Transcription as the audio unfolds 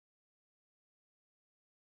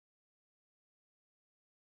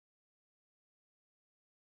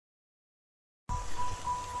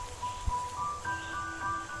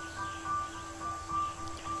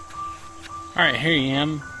Alright, here I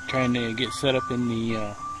am trying to get set up in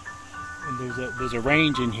the there's a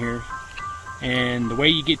range in here, and the way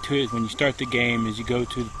you get to it is when you start the game is you go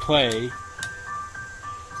to the play,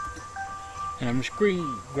 and I'm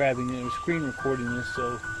screen grabbing it, I'm screen recording this,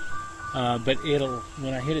 so but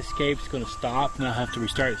when I hit escape it's going to stop and I'll have to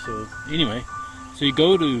restart it. So anyway, so you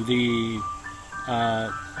go to the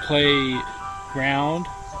playground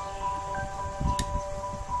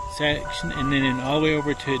section and then all the way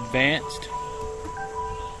over to advanced.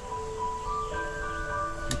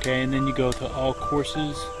 Okay, and then you go to all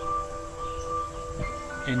courses,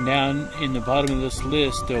 and down in the bottom of this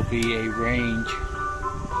list there'll be a range you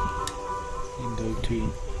can go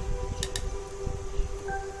to,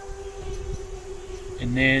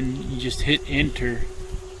 and then you just hit enter.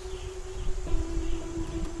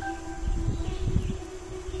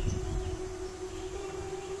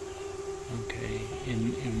 Okay,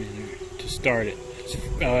 and to start it, it's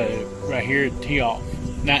right here, tee off,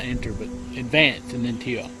 not enter but advance and then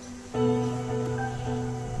tee off.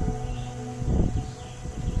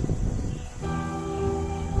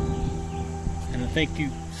 And I think you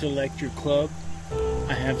select your club.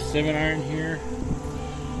 I have 7-iron here.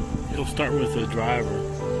 It'll start with a driver.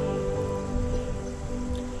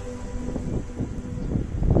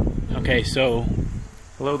 Okay, so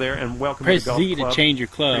hello there and welcome press to the Golf Z Club. to change your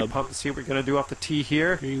club. Pretty pumped to see what we're going to do off the tee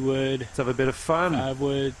here. 3 wood. Let's have a bit of fun. 5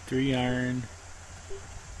 wood, 3 iron,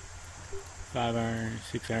 5 iron,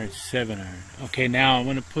 6 iron, 7 iron. Okay, now I'm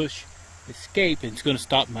going to push escape and it's going to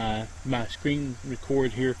stop my screen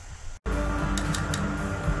record here.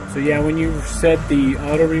 So yeah, when you set the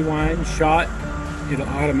auto rewind shot, it'll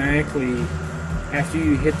automatically, after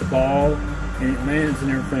you hit the ball and it lands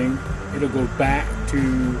and everything, it'll go back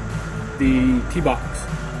to the tee box.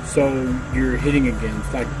 So you're hitting again.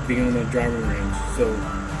 It's like being on the driving range. So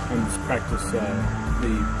on this practice, the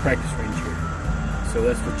practice range here. So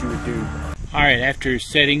that's what you would do. Alright, after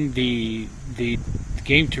setting the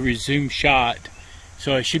game to resume shot,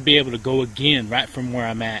 so I should be able to go again right from where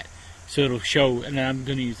I'm at. So it'll show, and then I'm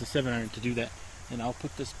going to use the 7-iron to do that. And I'll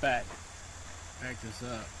put this back this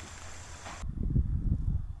up.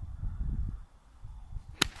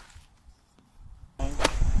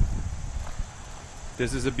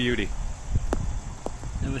 This is a beauty.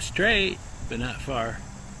 It was straight, but not far.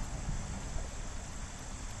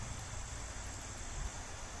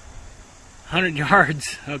 $100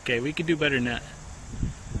 yards. Okay, we could do better than that.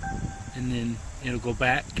 And then it'll go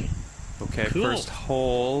back. Okay, Cool. First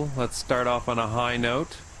hole. Let's start off on a high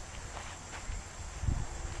note.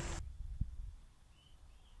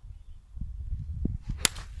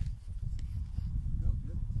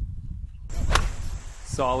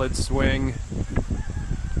 Solid swing.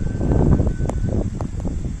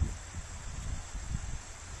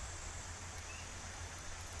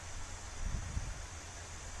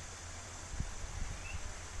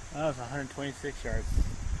 That was 126 yards.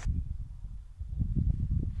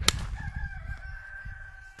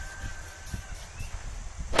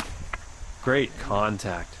 Great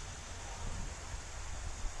contact.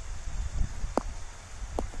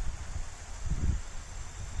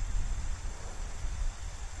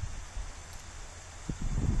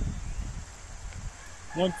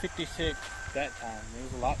 .156 that time. It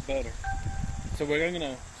was a lot better. So we're going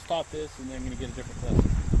to stop this and then I'm going to get a different lesson.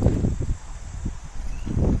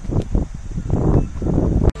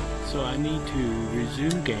 So I need to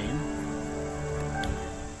resume game,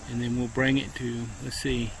 and then we'll bring it to, let's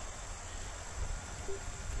see.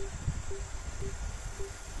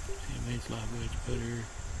 Sandwich, live wedge, putter,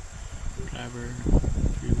 driver,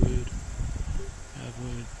 3 wood, 5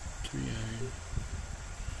 wood, 3 iron.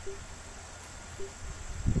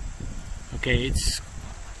 Okay, it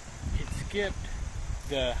skipped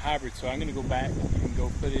the hybrid, so I'm going to go back and go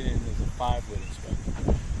put it in as a 5 wood instead.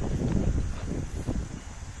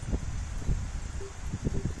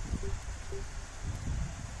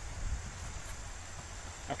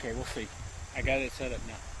 Okay, we'll see. I got it set up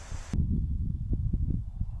now.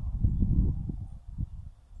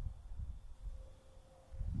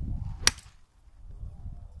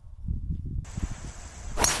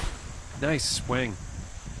 Nice swing.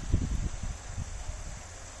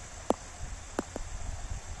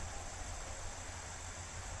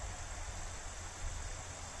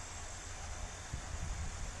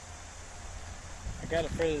 I got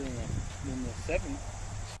it further than the 7.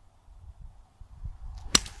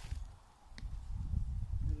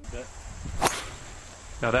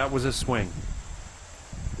 Now that was a swing.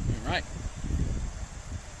 All right.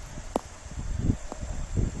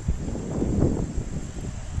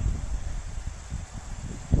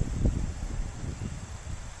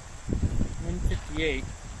 .158.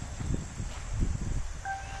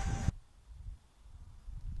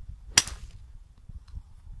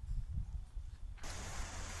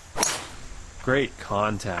 Great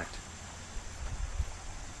contact.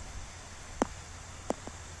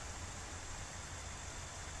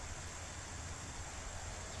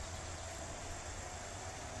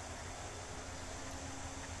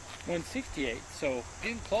 .168, so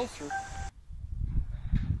getting closer.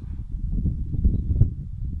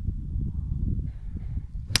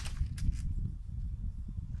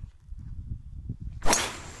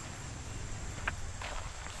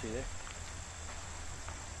 See there?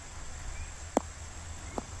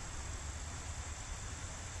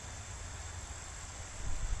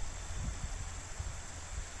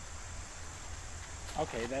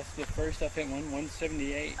 Okay, that's the first I've hit one,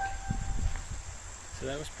 178. So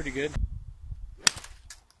that was pretty good.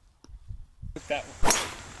 That one.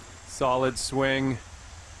 Solid swing.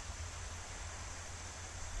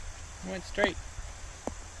 Went straight.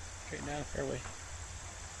 Straight down the fairway.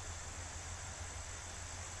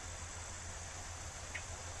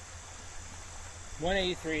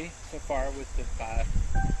 .183 so far with the 5.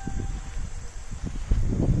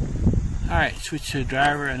 Alright, switch to the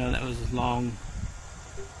driver. I know that was a long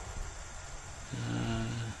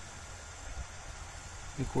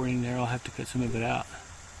recording there. I'll have to cut some of it out.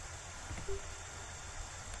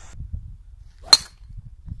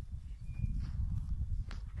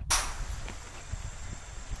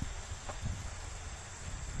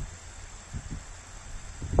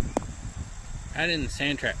 Right in the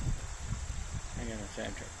sand trap. I got a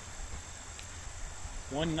sand trap.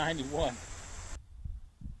 191.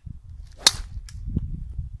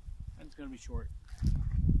 That's gonna be short.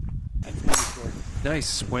 That's gonna be short. Nice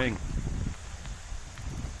swing.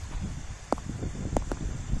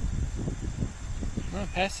 Well,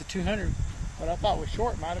 past the 200. What I thought was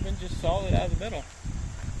short might have been just solid out of the middle.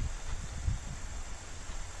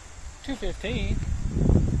 215.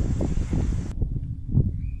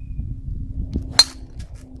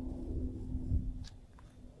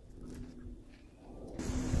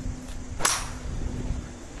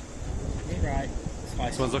 Right.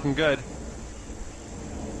 This one's looking good.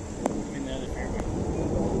 In the other fairway.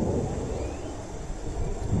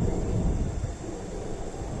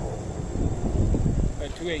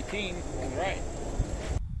 But 218 is right.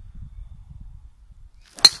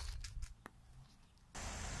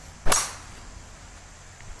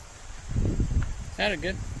 Sounded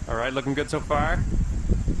good. All right, looking good so far.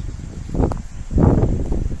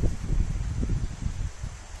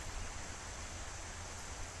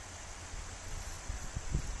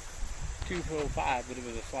 .205, but it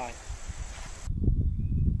was a slide.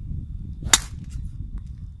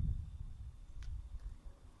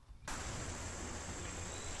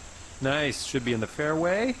 Nice. Should be in the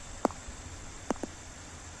fairway.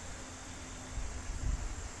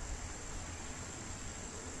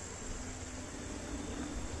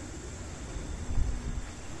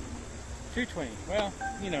 .220. Well,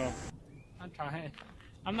 you know, I'm trying.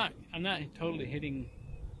 I'm not totally hitting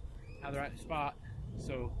out of the right spot,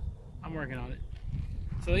 so I'm working on it.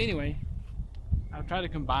 So anyway, I'll try to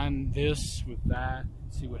combine this with that,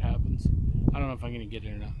 see what happens. I don't know if I'm gonna get it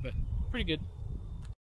or not, but pretty good.